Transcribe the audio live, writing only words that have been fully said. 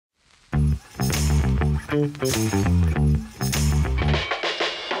The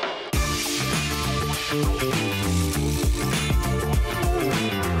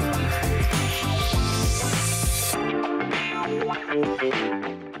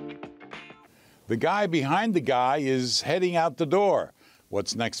guy behind the guy is heading out the door.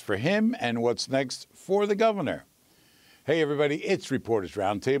 What's next for him and what's next for the governor? Hey, everybody, it's Reporters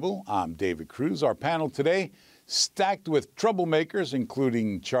Roundtable. I'm David Cruz. Our panel today stacked with troublemakers,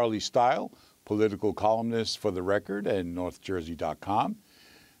 including Charlie Stile, political columnist for The Record and NorthJersey.com,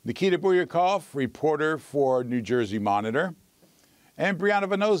 Nikita Biryukov, reporter for New Jersey Monitor, and Briana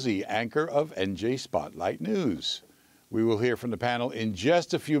Vannozzi, anchor of NJ Spotlight News. We will hear from the panel in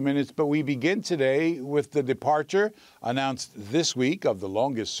just a few minutes, but we begin today with the departure announced this week of the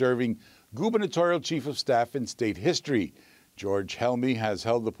longest-serving gubernatorial chief of staff in state history. George Helmy has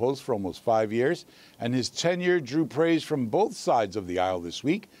held the post for almost 5 years, and his tenure drew praise from both sides of the aisle this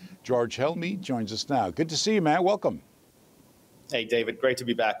week. George Helmy joins us now. Good to see you, man. Welcome. Hey, David. Great to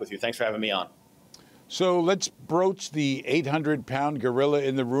be back with you. Thanks for having me on. So let's broach the 800-pound gorilla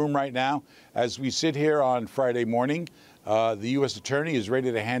in the room right now. As we sit here on Friday morning, the U.S. Attorney is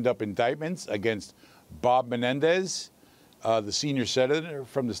ready to hand up indictments against Bob Menendez, the senior senator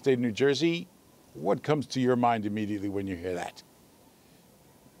from the state of New Jersey. What comes to your mind immediately when you hear that?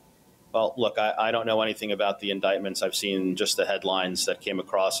 Well, look, I don't know anything about the indictments. I've seen just the headlines that came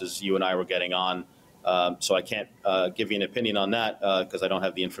across as you and I were getting on. So I can't give you an opinion on that because I don't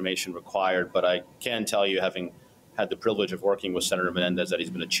have the information required. But I can tell you, having had the privilege of working with Senator Menendez, that he's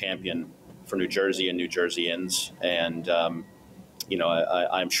been a champion for New Jersey and New Jerseyans. And,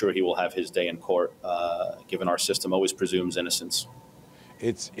 I'm sure he will have his day in court, given our system always presumes innocence.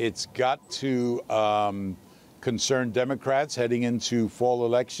 It's got to concern Democrats heading into fall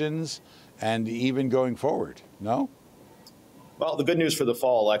elections and even going forward, no? Well, the good news for the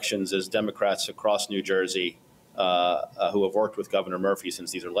fall elections is Democrats across New Jersey who have worked with Governor Murphy,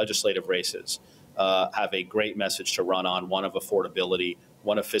 since these are legislative races, have a great message to run on, one of affordability,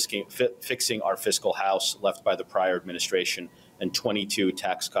 one of fixing our fiscal house left by the prior administration, and 22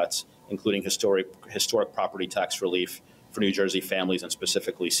 tax cuts, including historic property tax relief for New Jersey families and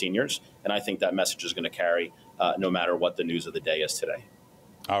specifically seniors. And I think that message is going to carry no matter what the news of the day is today.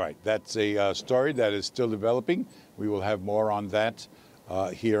 All right. That's a story that is still developing. We will have more on that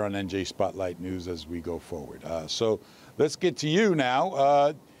here on NJ Spotlight News as we go forward. So let's get to you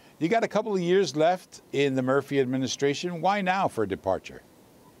now. You got a couple of years left in the Murphy administration. Why now for a departure?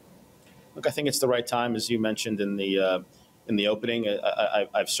 Look, I think it's the right time, as you mentioned in the opening.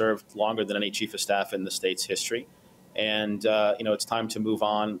 I've served longer than any chief of staff in the state's history. And, it's time to move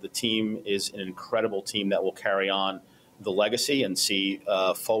on. The team is an incredible team that will carry on the legacy and see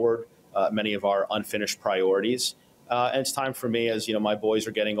forward many of our unfinished priorities. And it's time for me, as my boys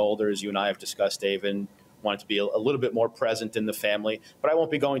are getting older, as you and I have discussed, David, wanted to be a little bit more present in the family. But I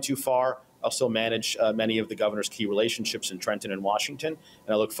won't be going too far. I'll still manage many of the governor's key relationships in Trenton and Washington.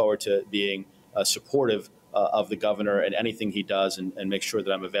 And I look forward to being supportive of the governor and anything he does, and make sure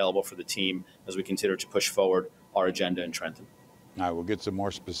that I'm available for the team as we continue to push forward our agenda in Trenton. All right, we'll get some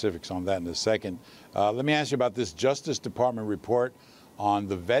more specifics on that in a second. Let me ask you about this Justice Department report on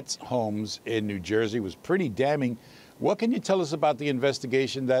the vets' homes in New Jersey. It was pretty damning. What can you tell us about the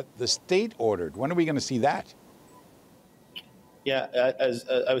investigation that the state ordered? When are we going to see that? Yeah, as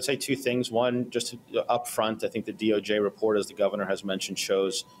I would say two things. One, just up front, I think the DOJ report, as the governor has mentioned,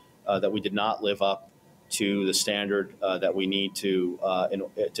 shows that we did not live up to the standard that we need to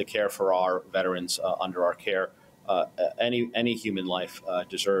care for our veterans under our care. Any human life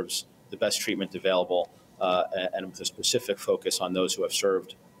deserves the best treatment available, and with a specific focus on those who have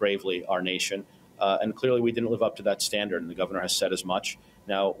served bravely our nation. And clearly we didn't live up to that standard, and the governor has said as much.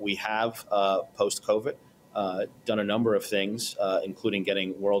 Now, we have, post-COVID, done a number of things, including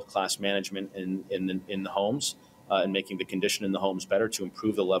getting world-class management in the homes and making the condition in the homes better to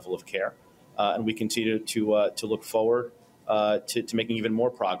improve the level of care. And we continue to look forward to making even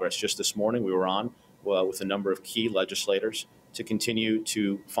more progress. Just this morning, we were on with a number of key legislators to continue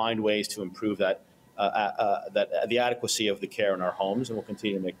to find ways to improve the adequacy of the care in our homes, and we'll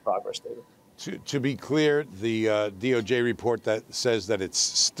continue to make progress, David. To be clear, the DOJ report that says that it's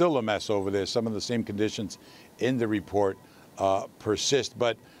still a mess over there, some of the same conditions in the report persist.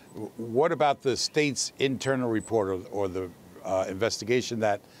 But what about the state's internal report or the investigation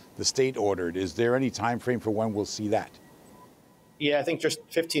that the state ordered? Is there any time frame for when we'll see that? Yeah, I think just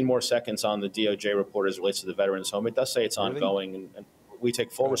 15 more seconds on the DOJ report as it relates to the veterans home. It does say it's ongoing, and we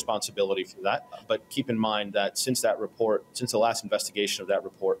take full responsibility for that. But keep in mind that since the last investigation of that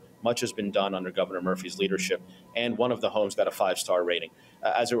report, Much has been done under Governor Murphy's leadership, and one of the homes got a 5-star rating.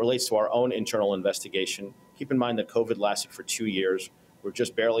 As it relates to our own internal investigation, keep in mind that COVID lasted for 2 years. We're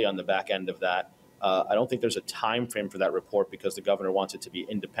just barely on the back end of that. I don't think there's a time frame for that report because the governor wants it to be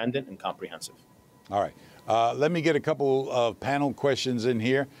independent and comprehensive. All right. Let me get a couple of panel questions in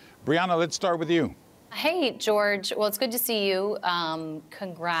here. Briana, let's start with you. Hey, George. Well, it's good to see you.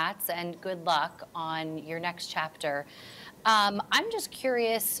 Congrats and good luck on your next chapter. I'm just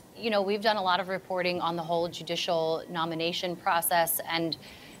curious, we've done a lot of reporting on the whole judicial nomination process, and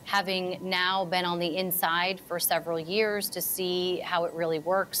having now been on the inside for several years to see how it really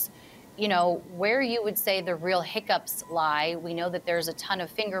works, where you would say the real hiccups lie. We know that there's a ton of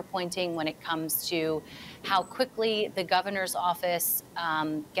finger pointing when it comes to how quickly the governor's office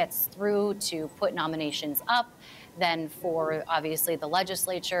gets through to put nominations up, then for obviously the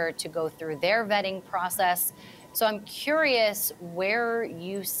legislature to go through their vetting process. So I'm curious where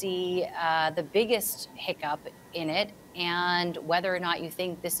you see the biggest hiccup in it, and whether or not you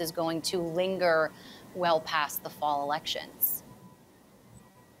think this is going to linger well past the fall elections.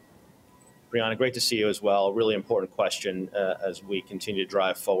 Briana, great to see you as well. Really important question as we continue to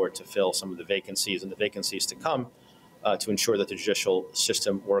drive forward to fill some of the vacancies and the vacancies to come to ensure that the judicial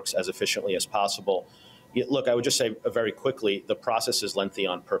system works as efficiently as possible. Look, I would just say very quickly, the process is lengthy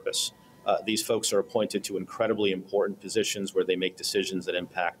on purpose. These folks are appointed to incredibly important positions where they make decisions that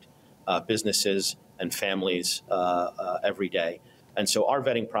impact businesses and families every day. And so our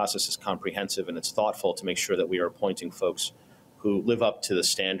vetting process is comprehensive, and it's thoughtful to make sure that we are appointing folks who live up to the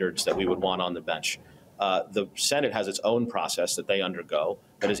standards that we would want on the bench. The Senate has its own process that they undergo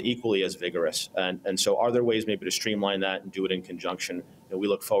that is equally as vigorous. And so are there ways maybe to streamline that and do it in conjunction? We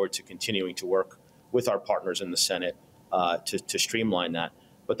look forward to continuing to work with our partners in the Senate to streamline that.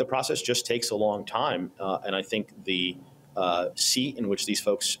 But the process just takes a long time. And I think the seat in which these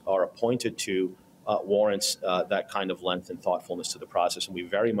folks are appointed to warrants that kind of length and thoughtfulness to the process. And we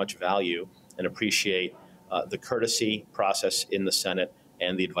very much value and appreciate the courtesy process in the Senate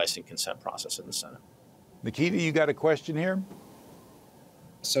and the advice and consent process in the Senate. Nikita, you got a question here?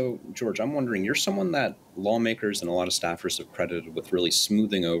 So, George, I'm wondering, you're someone that lawmakers and a lot of staffers have credited with really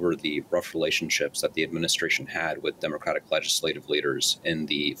smoothing over the rough relationships that the administration had with Democratic legislative leaders in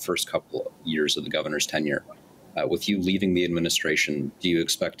the first couple of years of the governor's tenure. With you leaving the administration, do you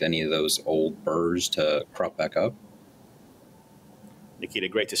expect any of those old burrs to crop back up? Nikita,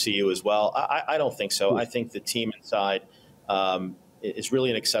 great to see you as well. I don't think so. I think the team inside is really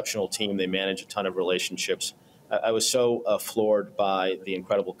an exceptional team. They manage a ton of relationships. I was so floored by the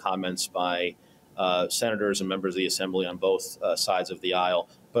incredible comments by senators and members of the Assembly on both sides of the aisle.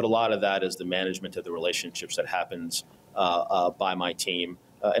 But a lot of that is the management of the relationships that happens by my team.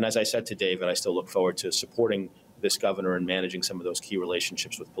 And as I said to David, I still look forward to supporting this governor and managing some of those key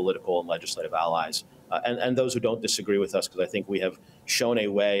relationships with political and legislative allies and those who don't disagree with us, because I think we have shown a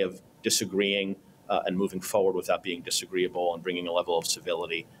way of disagreeing and moving forward without being disagreeable and bringing a level of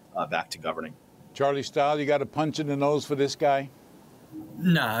civility back to governing. Charlie Stile, you got a punch in the nose for this guy?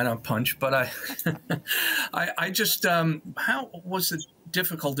 No, I don't punch, but I just, how was it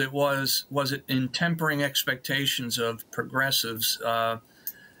difficult it was it in tempering expectations of progressives,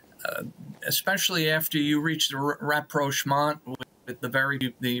 especially after you reached the rapprochement with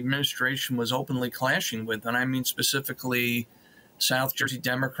the administration was openly clashing with, and I mean specifically South Jersey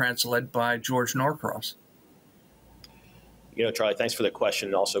Democrats led by George Norcross? Charlie, thanks for the question,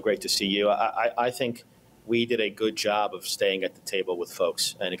 and also great to see you. I think we did a good job of staying at the table with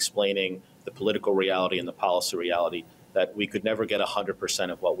folks and explaining the political reality and the policy reality, that we could never get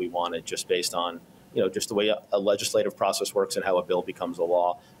 100% of what we wanted just based on, just the way a legislative process works and how a bill becomes a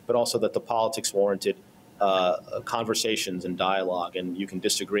law, but also that the politics warranted conversations and dialogue, and you can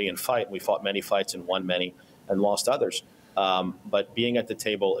disagree and fight. We fought many fights and won many and lost others. But being at the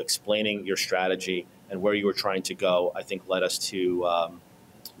table, explaining your strategy and where you were trying to go, I think led us to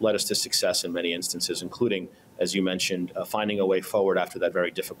success in many instances, including, as you mentioned, finding a way forward after that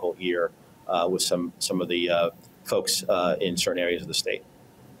very difficult year with some of the folks in certain areas of the state.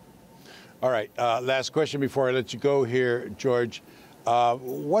 All right. Last question before I let you go here, George.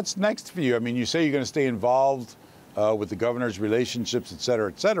 What's next for you? I mean, you say you're going to stay involved with the governor's relationships, et cetera,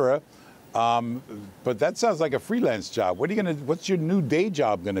 et cetera. But that sounds like a freelance job. What's your new day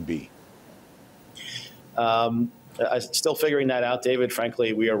job going to be? I'm still figuring that out, David.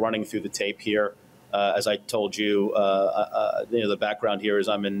 Frankly, we are running through the tape here. As I told you, the background here is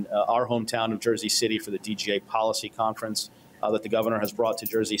I'm in our hometown of Jersey City for the DGA Policy Conference that the governor has brought to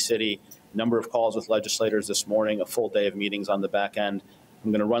Jersey City. A number of calls with legislators this morning, a full day of meetings on the back end.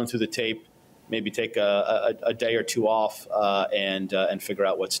 I'm going to run through the tape, maybe take a day or two off and figure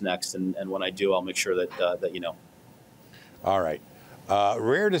out what's next. And when I do, I'll make sure that you know. All right.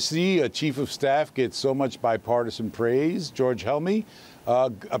 Rare to see a chief of staff get so much bipartisan praise. George Helmy,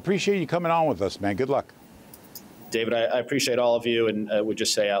 appreciate you coming on with us, man. Good luck. David, I appreciate all of you, and I would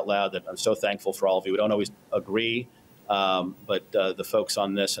just say out loud that I'm so thankful for all of you. We don't always agree, but the folks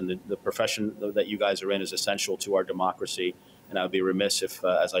on this and the profession that you guys are in is essential to our democracy. And I would be remiss if,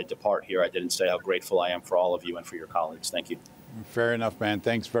 as I depart here, I didn't say how grateful I am for all of you and for your colleagues. Thank you. Fair enough, man.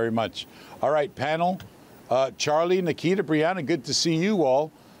 Thanks very much. All right, panel. Charlie, Nikita, Briana, good to see you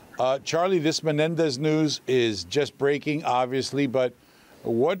all. Charlie, this Menendez news is just breaking, obviously, but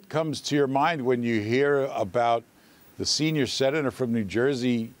what comes to your mind when you hear about the senior senator from New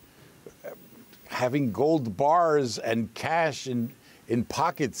Jersey having gold bars and cash in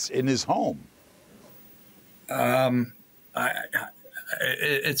pockets in his home?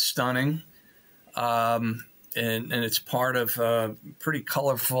 It's stunning, and it's part of a pretty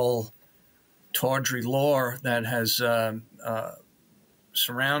colorful, tawdry lore that has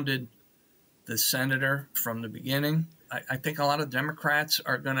surrounded the senator from the beginning. I think a lot of Democrats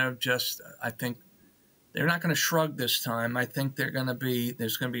are going to they're not going to shrug this time. I think there's going to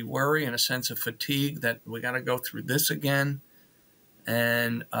be worry and a sense of fatigue that we got to go through this again.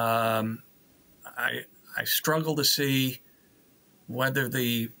 And I struggle to see whether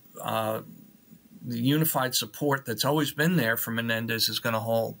the unified support that's always been there for Menendez is going to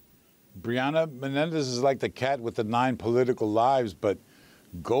hold. Briana, Menendez is like the cat with the 9 political lives, but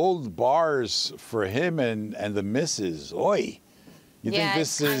gold bars for him and the missus, oi. You think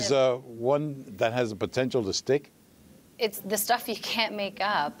this is one that has the potential to stick? It's the stuff you can't make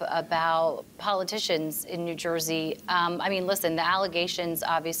up about politicians in New Jersey. I mean, listen, the allegations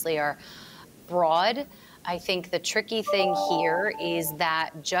obviously are broad. I think the tricky thing here is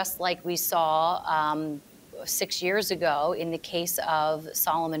that just like we saw 6 years ago in the case of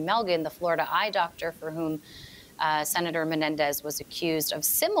Solomon Melgen, the Florida eye doctor for whom Senator Menendez was accused of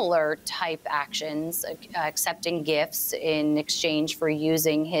similar type actions, accepting gifts in exchange for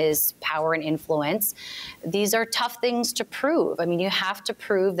using his power and influence. These are tough things to prove. I mean, you have to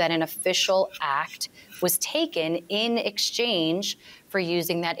prove that an official act was taken in exchange for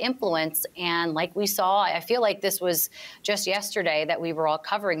using that influence. And like we saw, I feel like this was just yesterday that we were all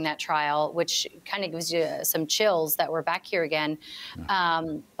covering that trial, which kind of gives you some chills that we're back here again.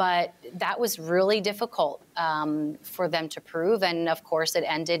 But that was really difficult for them to prove. And of course, it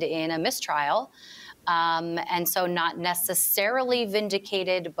ended in a mistrial. And so not necessarily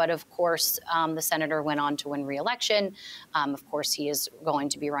vindicated, but of course, the senator went on to win re-election. Of course, he is going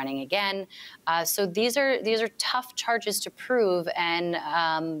to be running again. So these are tough charges to prove.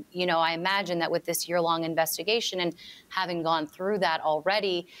 And, you know, I imagine that with this year-long investigation and having gone through that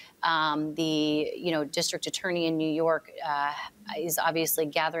already, the district attorney in New York is obviously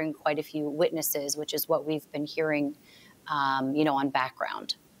gathering quite a few witnesses, which is what we've been hearing, on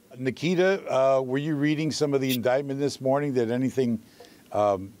background. Nikita, were you reading some of the indictment this morning? Did anything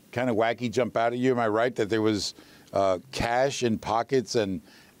kind of wacky jump out at you? Am I right that there was cash in pockets and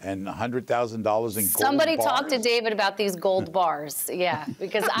 $100,000 in gold Somebody bars? talked to David about these gold bars, yeah,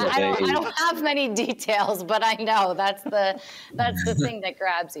 because I don't have many details, but I know that's the thing that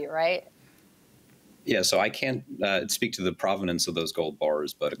grabs you, right? Yeah, so I can't speak to the provenance of those gold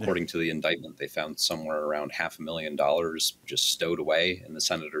bars, but according to the indictment, they found somewhere around $500,000 just stowed away in the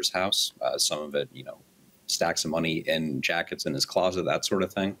senator's house. Some of it, stacks of money in jackets in his closet, that sort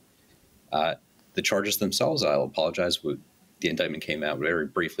of thing. The charges themselves, I'll apologize, the indictment came out very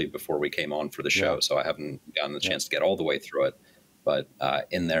briefly before we came on for the show, so I haven't gotten the chance to get all the way through it. But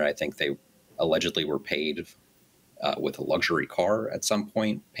in there, I think they allegedly were paid with a luxury car at some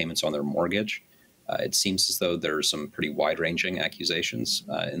point, payments on their mortgage. It seems as though there are some pretty wide-ranging accusations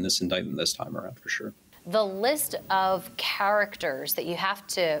in this indictment this time around, for sure. The list of characters that you have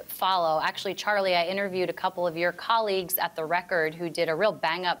to follow. Actually, Charlie, I interviewed a couple of your colleagues at The Record who did a real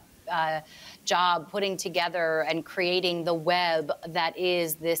bang-up job putting together and creating the web that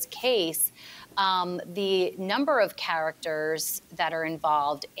is this case. The number of characters that are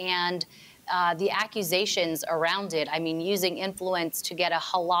involved and the accusations around it. I mean, using influence to get a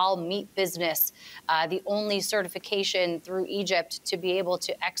halal meat business, the only certification through Egypt to be able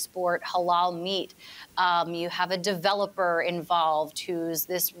to export halal meat. You have a developer involved who's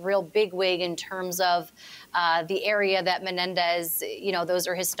this real bigwig in terms of the area that Menendez, those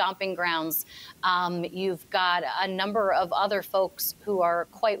are his stomping grounds. You've got a number of other folks who are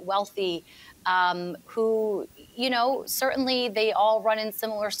quite wealthy who, you know, certainly they all run in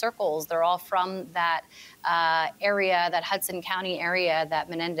similar circles. They're all from that area, that Hudson County area that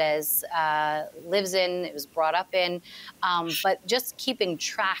Menendez lives in, it was brought up in. But just keeping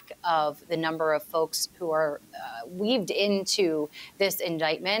track of the number of folks who are weaved into this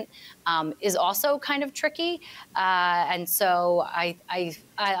indictment is also kind of tricky. And so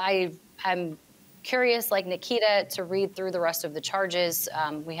I'm curious, like Nikita, to read through the rest of the charges.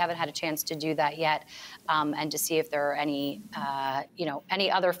 We haven't had a chance to do that yet, and to see if there are any,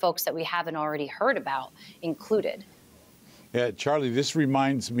 any other folks that we haven't already heard about included. Yeah, Charlie, this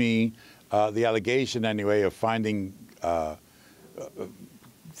reminds me, the allegation anyway, of finding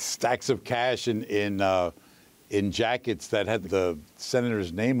stacks of cash in jackets that had the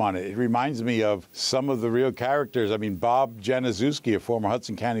senator's name on it. It reminds me of some of the real characters. I mean, Bob Januszewski, a former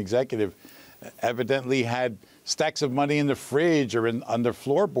Hudson County executive, evidently had stacks of money in the fridge or under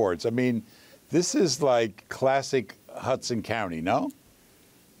floorboards. I mean, this is like classic Hudson County, no?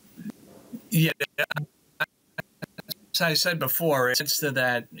 Yeah. As I said before, it's to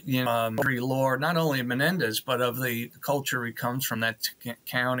that, lore, not only of Menendez, but of the culture he comes from, that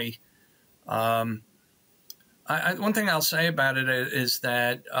county. One thing I'll say about it is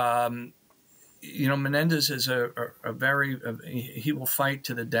that, Menendez is he will fight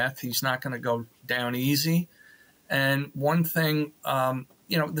to the death. He's not going to go down easy. And one thing,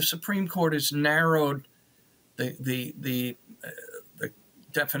 the Supreme Court has narrowed the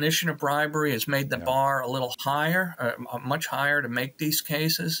definition of bribery, has made the bar a little higher, much higher to make these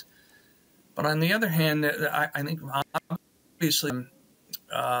cases. But on the other hand, I think obviously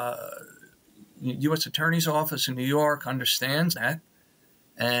U.S. Attorney's Office in New York understands that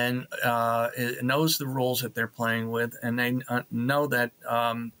and it knows the rules that they're playing with, and they know that,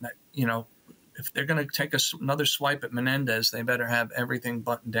 if they're going to take another swipe at Menendez, they better have everything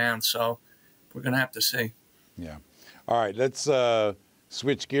buttoned down. So we're going to have to see. Yeah. All right. Let's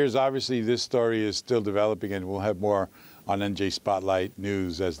switch gears. Obviously, this story is still developing, and we'll have more on NJ Spotlight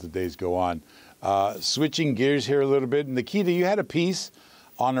News as the days go on. Switching gears here a little bit. Nikita, you had a piece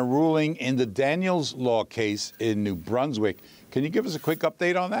on a ruling in the Daniels Law case in New Brunswick. Can you give us a quick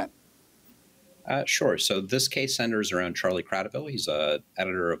update on that? Sure. So this case centers around Charlie Cradaville. He's an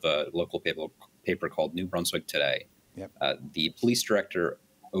editor of a local paper called New Brunswick Today. Yep. The police director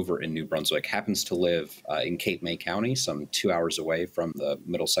over in New Brunswick happens to live in Cape May County, some 2 hours away from the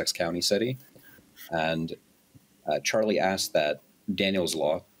Middlesex County city. And Charlie asked that Daniels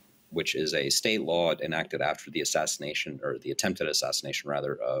Law, which is a state law enacted after the assassination, or the attempted assassination,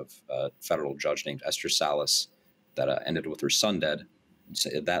 rather, of a federal judge named Esther Salas that ended with her son dead.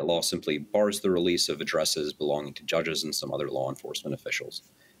 That law simply bars the release of addresses belonging to judges and some other law enforcement officials.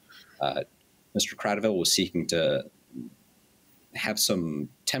 Mr. Cradaville was seeking to have some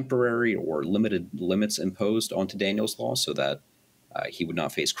temporary or limited limits imposed onto Daniels Law so that he would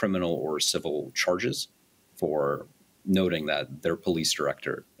not face criminal or civil charges for noting that their police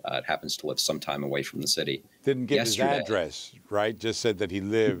director happens to live some time away from the city. Didn't give his address, right? Just said that he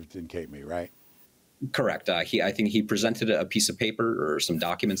lived in Cape May, right? Correct. I think he presented a piece of paper or some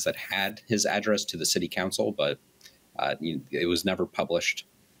documents that had his address to the city council, but it was never published.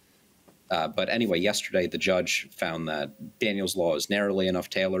 But anyway, yesterday the judge found that Daniels Law is narrowly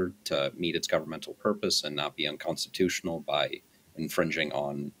enough tailored to meet its governmental purpose and not be unconstitutional by infringing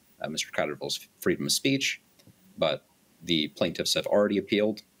on Mr. Cradaville's freedom of speech. But the plaintiffs have already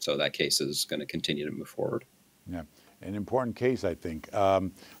appealed, so that case is going to continue to move forward. Yeah. An important case, I think.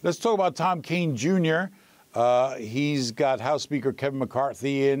 Let's talk about Tom Kean Jr. He's got House Speaker Kevin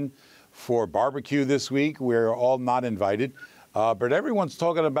McCarthy in for barbecue this week. We're all not invited. But everyone's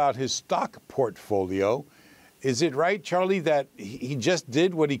talking about his stock portfolio. Is it right, Charlie, that he just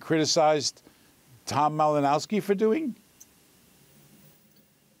did what he criticized Tom Malinowski for doing?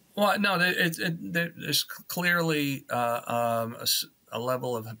 Well, no, there's clearly a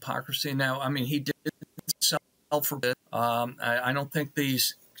level of hypocrisy. Now, I mean, he did self-forbid. I don't think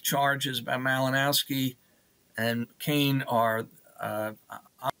these charges about Malinowski and Kean are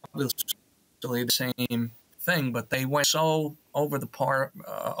obviously the same thing, but they went so over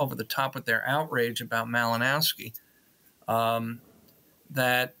the top with their outrage about Malinowski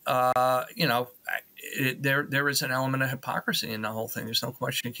that there is an element of hypocrisy in the whole thing. There's no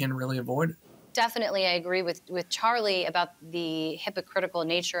question. You can't really avoid it. Definitely, I agree with Charlie about the hypocritical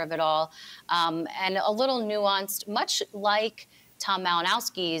nature of it all, and a little nuanced, much like Tom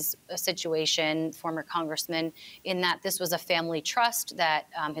Malinowski's situation, former congressman, in that this was a family trust that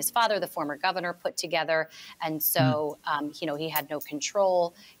his father, the former governor, put together. And so, he had no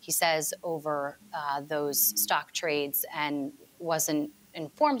control, he says, over those stock trades and wasn't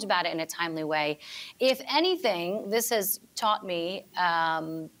informed about it in a timely way. If anything, this has taught me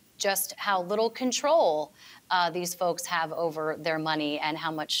just how little control these folks have over their money and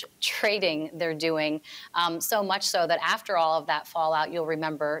how much trading they're doing. So much so that after all of that fallout, you'll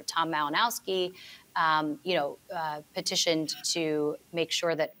remember Tom Malinowski, petitioned to make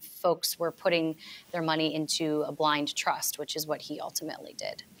sure that folks were putting their money into a blind trust, which is what he ultimately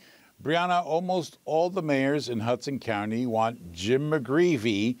did. Briana, almost all the mayors in Hudson County want Jim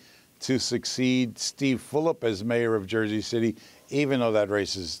McGreevey to succeed Steve Fulop as mayor of Jersey City, even though that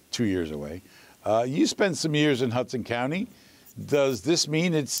race is 2 years away. You spent some years in Hudson County. Does this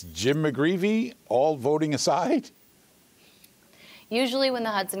mean it's Jim McGreevey, all voting aside? Usually when the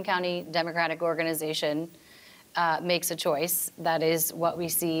Hudson County Democratic Organization makes a choice, that is what we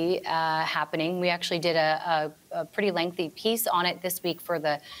see happening. We actually did a pretty lengthy piece on it this week for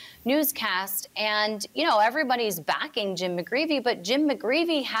the newscast. And, everybody's backing Jim McGreevey, but Jim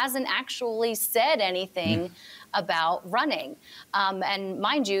McGreevey hasn't actually said anything about running. And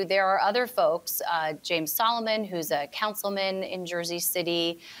mind you, there are other folks, James Solomon, who's a councilman in Jersey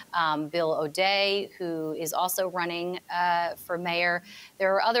City, Bill O'Day, who is also running for mayor.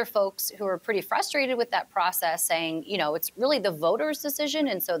 There are other folks who are pretty frustrated with that process, saying, it's really the voters' decision,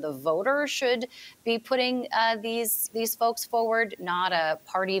 and so the voter should be putting these folks forward, not a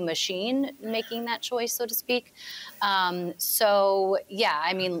party machine making that choice, so to speak.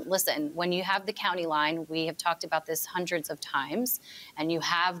 Listen, when you have the county line, we have talked about this hundreds of times, and you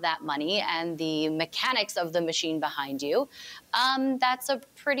have that money and the mechanics of the machine behind you, that's a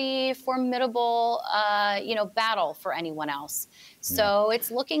pretty formidable, battle for anyone else. So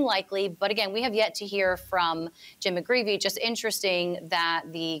it's looking likely, but again, we have yet to hear from Jim McGreevey. Just interesting that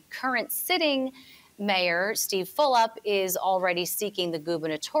the current sitting mayor, Steve Fulop, is already seeking the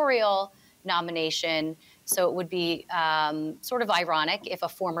gubernatorial nomination. So it would be sort of ironic if a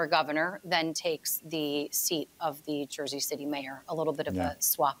former governor then takes the seat of the Jersey City mayor. A little bit of a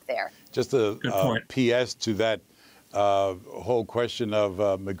swap there. Just a PS to that whole question of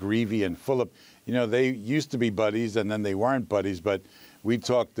McGreevey and Fulop. They used to be buddies, and then they weren't buddies. But we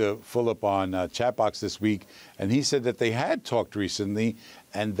talked to Fulop on Chatbox this week, and he said that they had talked recently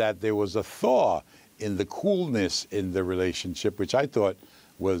and that there was a thaw in the coolness in the relationship, which I thought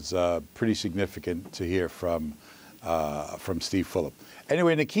was pretty significant to hear from Steve Fulop.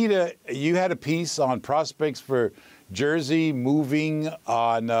 Anyway, Nikita, you had a piece on prospects for Jersey moving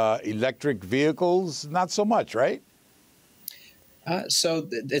on electric vehicles. Not so much, right? So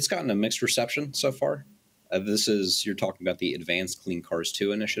it's gotten a mixed reception so far. You're talking about the Advanced Clean Cars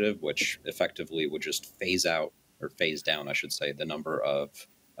 2 initiative, which effectively would just phase down, I should say, the number of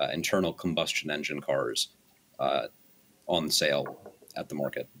internal combustion engine cars on sale at the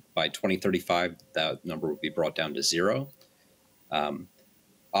market. By 2035, that number will be brought down to 0.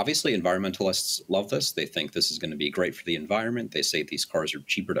 Obviously, environmentalists love this. They think this is going to be great for the environment. They say these cars are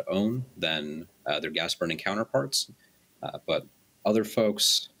cheaper to own than their gas-burning counterparts. But other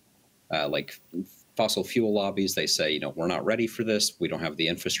folks, like fossil fuel lobbies, they say, we're not ready for this. We don't have the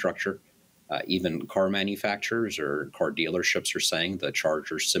infrastructure. Even car manufacturers or car dealerships are saying the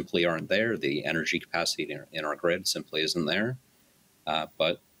chargers simply aren't there. The energy capacity in our grid simply isn't there.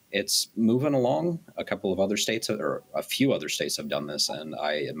 But it's moving along. A couple of other states, or a few other states, have done this, and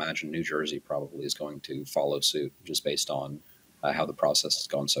I imagine New Jersey probably is going to follow suit just based on how the process has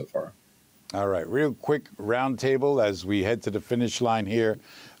gone so far. All right, real quick roundtable as we head to the finish line here.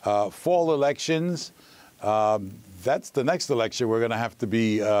 Fall elections, that's the next election we're going to have to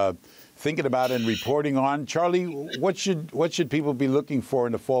be thinking about and reporting on. Charlie, what should people be looking for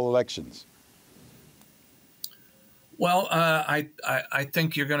in the fall elections? Well, I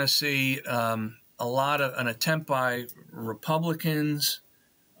think you're going to see a lot of an attempt by Republicans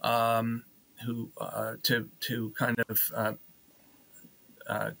who to kind of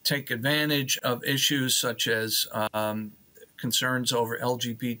take advantage of issues such as concerns over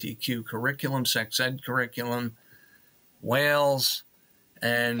LGBTQ curriculum, sex ed curriculum, whales,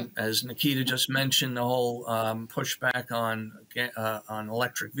 and as Nikita just mentioned, the whole pushback on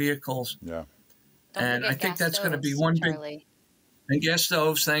electric vehicles. Yeah. And I think that's going to be one big. And gas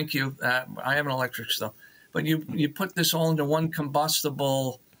stoves, thank you. I have an electric stove, but you put this all into one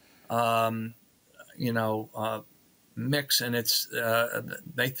combustible, mix, and it's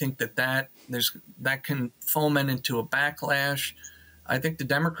they think that can foment into a backlash. I think the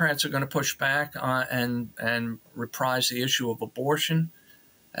Democrats are going to push back and reprise the issue of abortion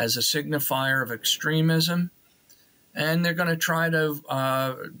as a signifier of extremism, and they're going to try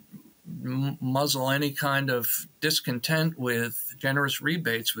to muzzle any kind of discontent with generous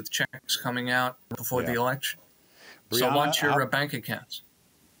rebates with checks coming out before the election. So watch your bank accounts.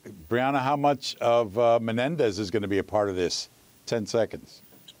 Briana, how much of Menendez is going to be a part of this? 10 seconds.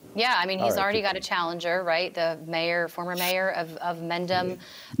 Yeah, I mean, he's already got a challenger, right? The mayor, former mayor of Mendham.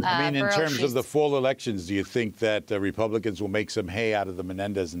 I mean, in terms of the fall elections, do you think that the Republicans will make some hay out of the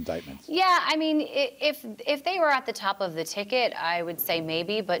Menendez indictments? Yeah, I mean, if they were at the top of the ticket, I would say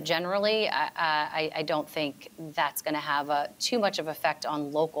maybe, but generally, I don't think that's going to have too much of effect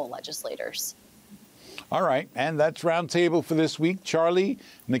on local legislators. All right, and that's Roundtable for this week. Charlie,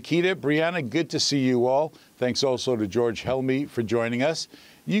 Nikita, Briana, good to see you all. Thanks also to George Helmy for joining us.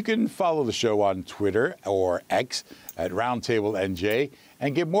 You can follow the show on Twitter or X at Roundtable NJ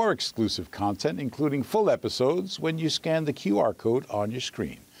and get more exclusive content, including full episodes, when you scan the QR code on your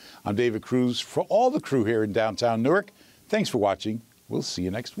screen. I'm David Cruz for all the crew here in downtown Newark. Thanks for watching. We'll see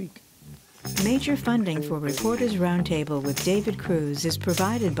you next week. Major funding for Reporters Roundtable with David Cruz is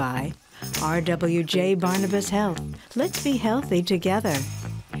provided by RWJ Barnabas Health. Let's be healthy together.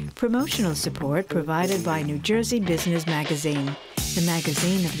 Promotional support provided by New Jersey Business Magazine, the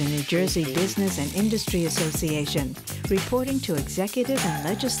magazine of the New Jersey Business and Industry Association, reporting to executive and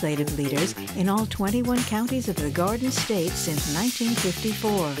legislative leaders in all 21 counties of the Garden State since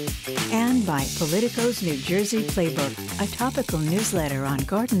 1954. And by Politico's New Jersey Playbook, a topical newsletter on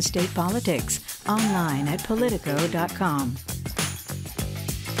Garden State politics, online at politico.com.